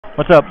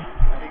What's up?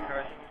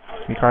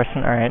 Me Carson,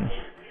 alright.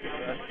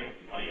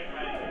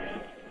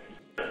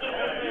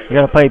 You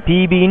gotta play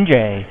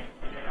pb&j.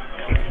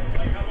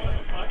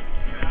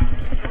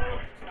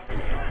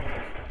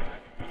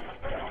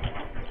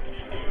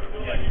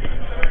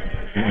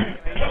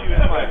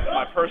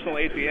 My personal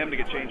ATM to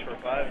get change for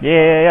 5.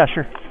 Yeah,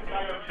 sure.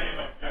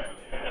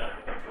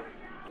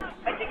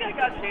 I think I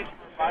got change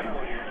for 5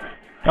 more years.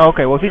 Oh,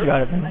 okay, well if he's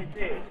got it then. I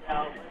did.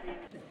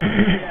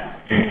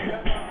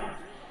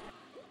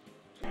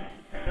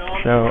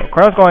 So,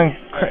 Cornel's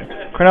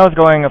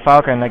going a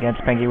Falcon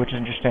against Pengie, which is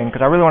interesting,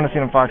 because I really want to see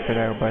them Fox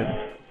today, but...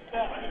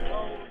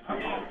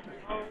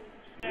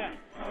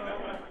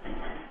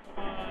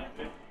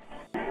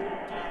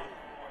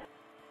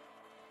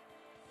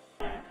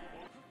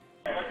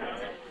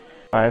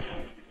 Five.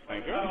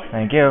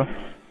 Thank you.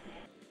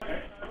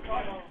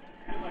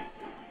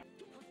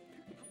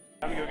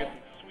 I'm gonna go get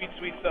some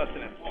sweet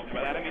sustenance.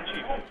 By that I mean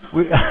cheap.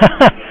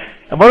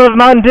 What about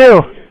Mountain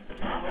Dew?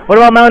 What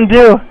about Mountain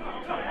Dew?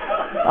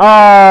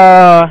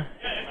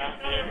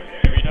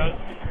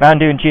 Mountain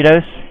Dew and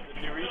Cheetos?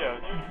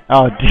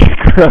 Oh, dude,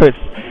 gross.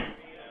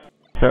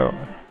 So,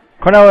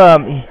 Cornel,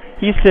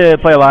 he used to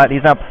play a lot. He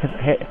stopped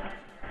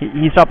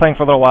playing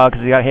for a little while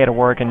because he got hit at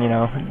work and, you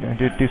know,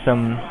 do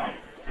some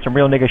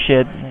real nigga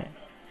shit.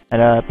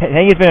 And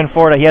Pengie's been in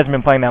Florida. He hasn't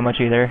been playing that much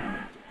either.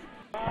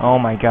 Oh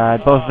my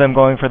god, both of them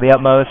going for the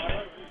utmost,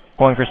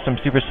 going for some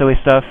super silly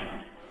stuff.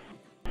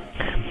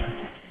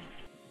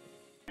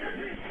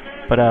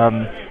 But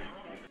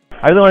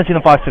I really want to see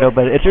them Fox today,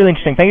 but it's really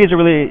interesting. Pengie's a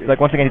really, like,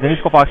 once again, he's a new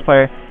school Fox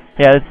player.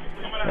 Yeah,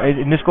 he's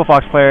a new school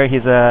Fox player.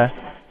 He's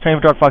training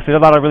for Dark Fox. He does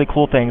a lot of really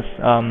cool things.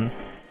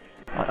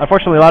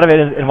 Unfortunately, a lot of it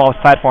involves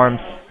platforms,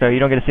 so you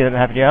don't get to see that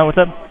happen. Yeah, what's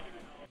up?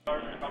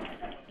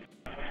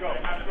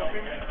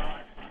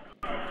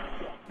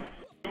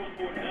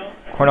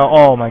 Cornel,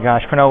 oh my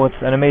gosh, Cornel with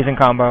an amazing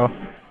combo.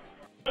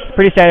 It's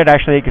pretty standard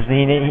actually, because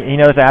he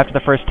knows that after the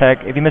first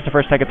tech, if you miss the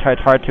first tech, it's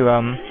hard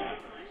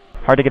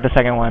to get the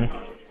second one.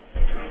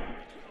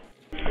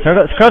 So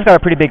Cornel's got a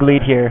pretty big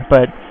lead here,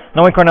 but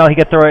knowing Cornel, he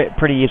gets through it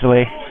pretty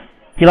easily.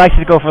 He likes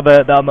to go for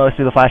the utmost,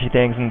 do the flashy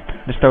things, and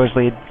just throw his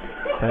lead.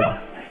 But,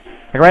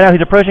 like right now,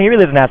 he's approaching. He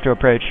really doesn't have to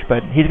approach,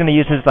 but he's going to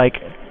use his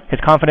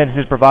confidence,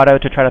 his bravado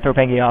to try to throw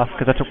Pengie off,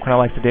 because that's what Cornel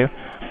likes to do.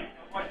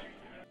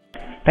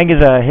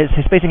 Pengie's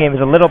his spacing game is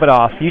a little bit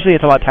off. Usually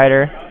it's a lot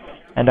tighter,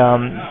 and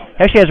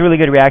he actually has really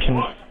good reactions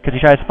because he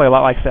tries to play a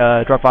lot like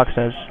Drug Fox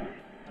does,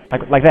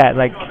 like that,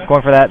 like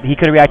going for that. He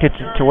could have reacted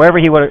to wherever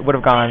he would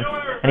have gone,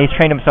 and he's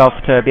trained himself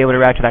to be able to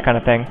react to that kind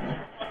of thing.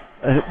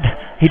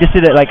 He just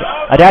did it like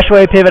a dash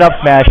away pivot up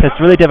smash. That's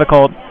really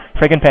difficult.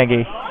 Friggin'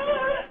 Pengie.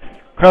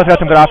 Cornel's got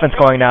some good offense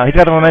going now. He's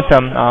got the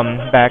momentum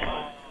back.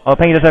 Although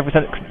Pengie does have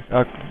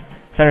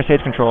center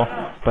stage control,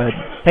 but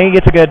Pengie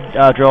gets a good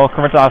drill,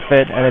 converts off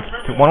it, and it's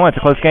 1-1. It's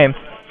a close game.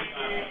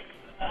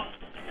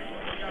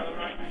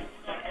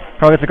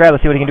 Cornel gets the grab.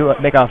 Let's see what he can do.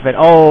 Make off of it.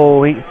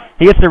 Oh, he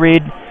gets the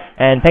read,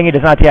 and Pengie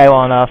does not TI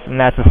well enough, and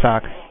that's the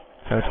stock.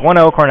 So it's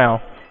 1-0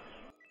 Cornel.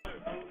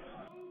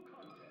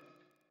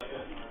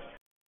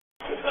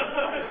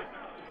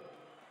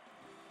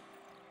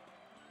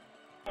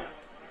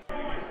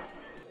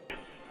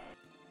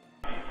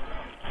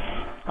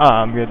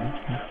 I'm good.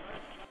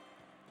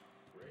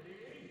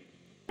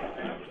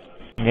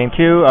 Game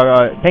 2,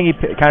 Pengie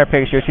counter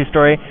picks your 2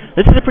 story.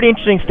 This is a pretty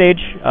interesting stage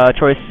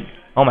choice.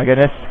 Oh my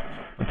goodness.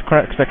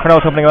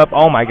 Cornel's opening up.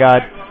 Oh my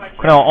god.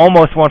 Cornel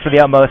almost went for the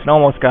utmost and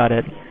almost got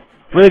it.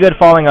 Really good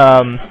falling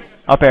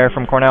up air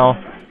from Cornel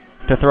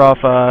to throw off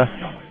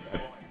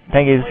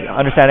Pengie's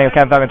understanding of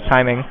Captain Falcon's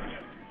timing.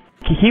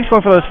 He keeps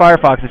going for those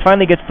Firefoxes.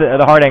 Finally gets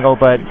the hard angle,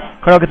 but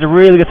Cornel gets a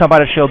really good top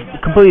out of shield.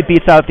 Completely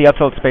beats out the up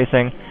tilt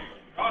spacing.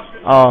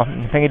 Oh,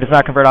 Pengie does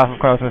not convert off of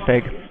Cornel's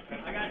mistake.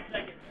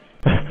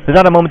 There's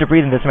not a moment to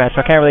breathe in this match,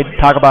 so I can't really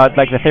talk about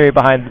like the theory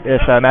behind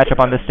this matchup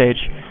on this stage.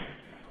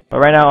 But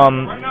right now,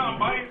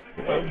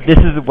 this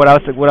is what I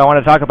want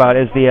to talk about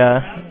is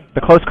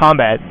the close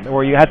combat,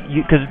 where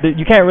because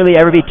you can't really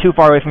ever be too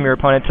far away from your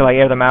opponent to like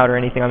air them out or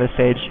anything on this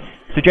stage.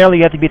 So generally,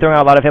 you have to be throwing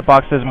out a lot of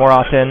hitboxes more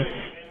often.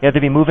 You have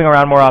to be moving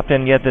around more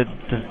often. You have to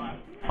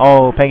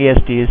oh, Pengie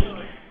SDs.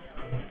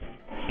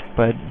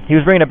 But he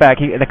was bringing it back.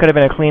 That could have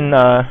been a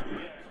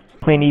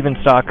clean even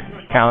stock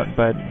count,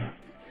 but.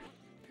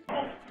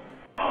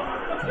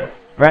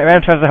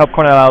 Random tries to help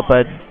Cornel out,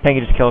 but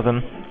Pengie just kills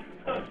him.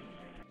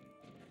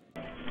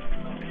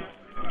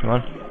 Come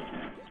on.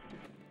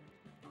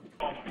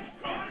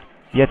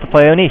 You have to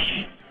play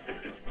Onish.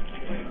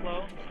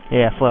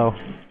 Yeah, flow.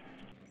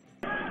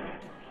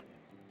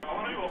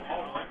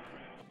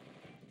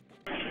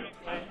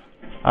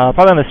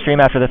 Probably on the stream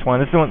after this one.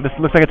 This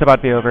looks like it's about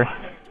to be over.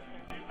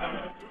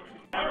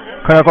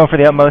 Cornel going for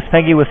the utmost.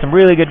 Pengie with some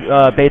really good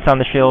baits on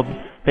the shield.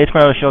 Baits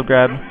Cornel with shield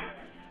grab.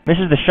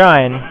 Misses the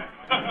shine.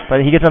 But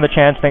he gets another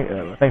chance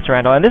thanks to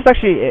Randall. And this is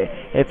actually,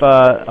 if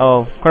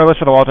Cornel goes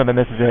for the wall jump and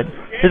misses it,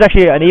 this is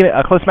actually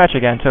a close match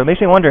again. So it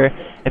makes me wonder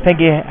if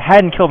Pengie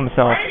hadn't killed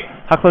himself,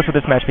 How close would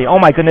this match be? Oh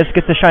my goodness,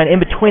 gets the shine in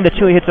between the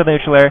two hits of the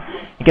neutral air.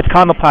 He gets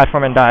caught on the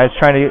platform and dies,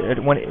 trying to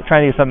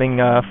do something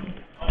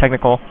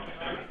technical.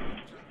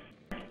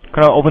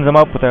 Cornel opens him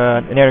up with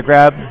an air to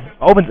grab.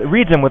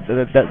 Reads him with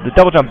the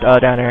double jump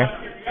down air.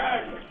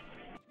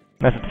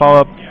 That's the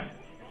follow-up.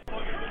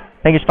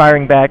 Pengie's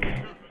firing back.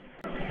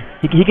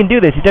 He can do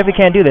this. He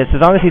definitely can do this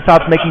as long as he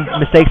stops making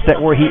mistakes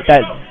that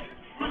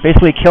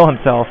basically kill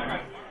himself.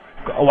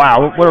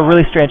 Wow, what a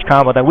really strange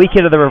combo. That weak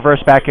hit of the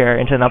reverse back air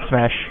into an up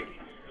smash.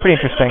 Pretty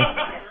interesting.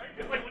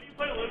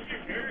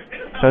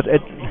 So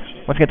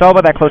once again, it's all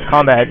about that close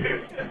combat.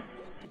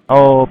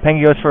 Oh,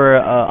 Pengie goes for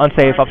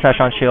unsafe up smash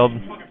on shield.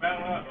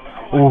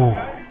 Ooh.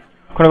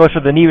 Cornel goes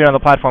for the knee read on the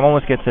platform,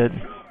 almost gets it.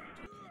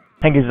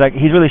 Pengie's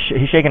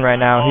he's shaking right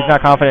now. He's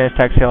not confident in his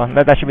tech skill.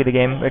 That should be the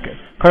game.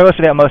 Cornel goes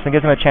for the utmost and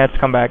gives him a chance to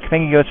come back.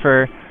 Pengie goes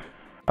for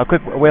a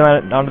quick wheel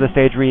onto the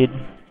stage read.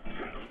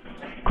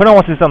 Cornel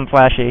wants to do something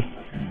flashy.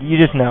 You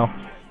just know.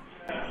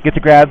 Gets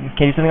a grab.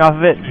 Can he do something off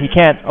of it? He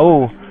can't.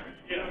 Oh.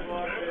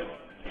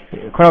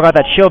 Cornel got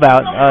that shield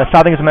out,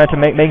 stopping his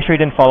momentum, making sure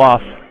he didn't fall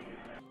off.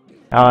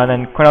 And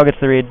then Cornel gets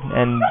the read,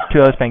 and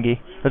 2-0's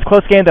Pengie. It was a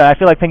close game, though. I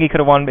feel like Pengie could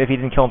have won if he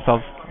didn't kill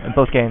himself in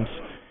both games.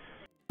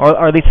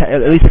 Or at least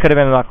it could have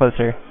been a lot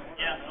closer.